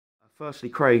Firstly,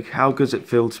 Craig, how does it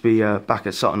feel to be back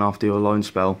at Sutton after your loan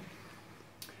spell?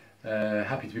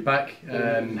 Happy to be back.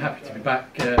 Happy to be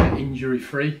back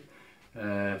injury-free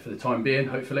for the time being,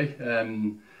 hopefully.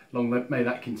 Long may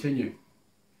that continue.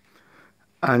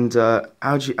 And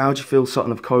how do you feel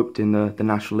Sutton have coped in the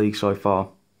National League so far?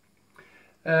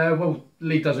 Well,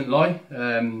 league doesn't lie.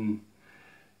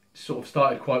 Sort of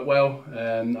started quite well.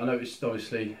 I noticed,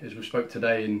 obviously, as we spoke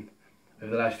today, and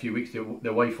over the last few weeks, the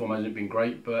away form hasn't been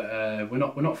great, but we're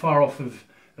not far off of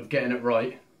getting it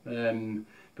right.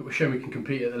 But we're showing we can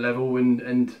compete at the level,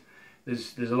 and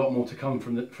there's a lot more to come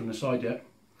from the side yet.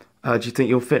 Do you think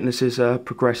your fitness is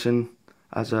progressing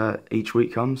as each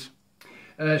week comes?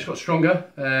 It's got stronger.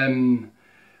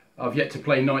 I've yet to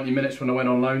play 90 minutes when I went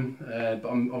on loan,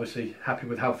 but I'm obviously happy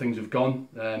with how things have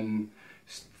gone.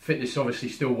 Fitness obviously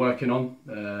still working on,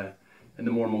 and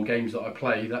the more and more games that I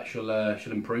play, that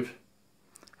shall improve.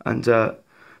 And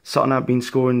Sutton have been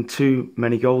scoring too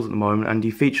many goals at the moment, and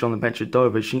you featured on the bench at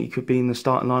Dover. Do you think you could be in the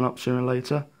starting lineup sooner or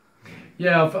later?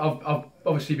 Yeah, I've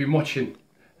obviously been watching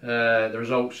the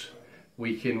results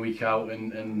week in, week out,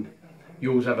 and you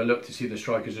always have a look to see the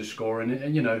strikers are scoring.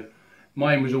 And you know,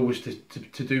 mine was always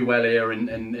to do well here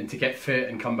and to get fit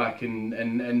and come back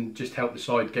and just help the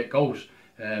side get goals.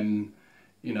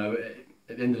 You know,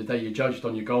 at the end of the day, you're judged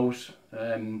on your goals.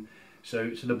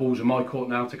 So the ball's in my court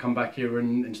now to come back here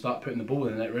and start putting the ball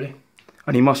in the net, really.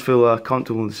 And you must feel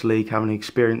comfortable in this league, having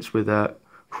experience with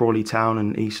Crawley Town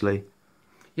and Eastleigh.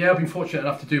 Yeah, I've been fortunate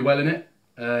enough to do well in it.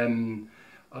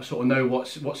 I sort of know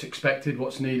what's expected,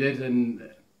 what's needed, and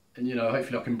you know,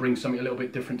 hopefully I can bring something a little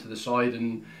bit different to the side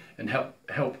and help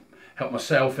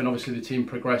myself and obviously the team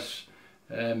progress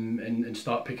and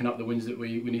start picking up the wins that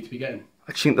we need to be getting.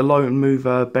 I think the loan move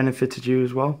benefited you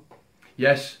as well.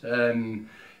 Yes.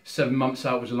 7 months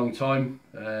out was a long time.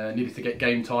 Needed to get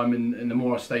game time, and the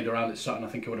more I stayed around at Sutton, I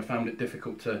think I would have found it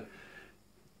difficult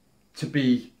to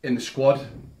be in the squad.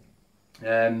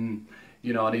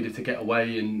 You know, I needed to get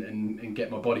away and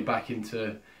get my body back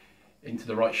into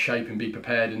the right shape and be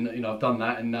prepared. And you know, I've done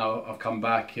that, and now I've come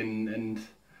back and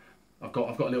I've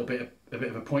got a little bit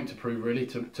of a point to prove, really,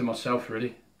 to myself,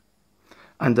 really.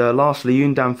 And lastly, you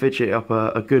and Dan Fidget up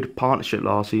a good partnership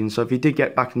last season. So if you did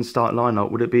get back in the starting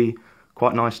lineup, would it be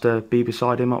quite nice to be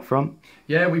beside him up front?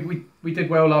 Yeah, we did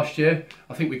well last year.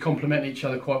 I think we complement each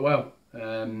other quite well.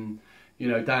 You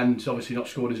know, Dan's obviously not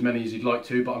scored as many as he'd like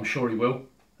to, but I'm sure he will.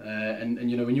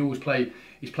 And you know, when you always play,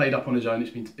 he's played up on his own.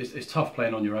 It's tough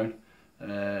playing on your own.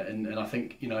 And I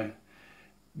think, you know,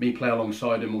 me play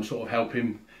alongside him will sort of help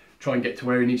him try and get to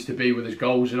where he needs to be with his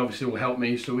goals, and obviously will help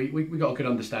me. So we got a good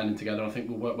understanding together. I think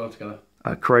we'll work well together.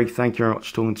 Craig, thank you very much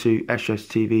for talking to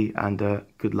SUFCtv, and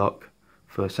good luck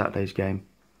for Saturday's game.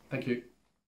 Thank you.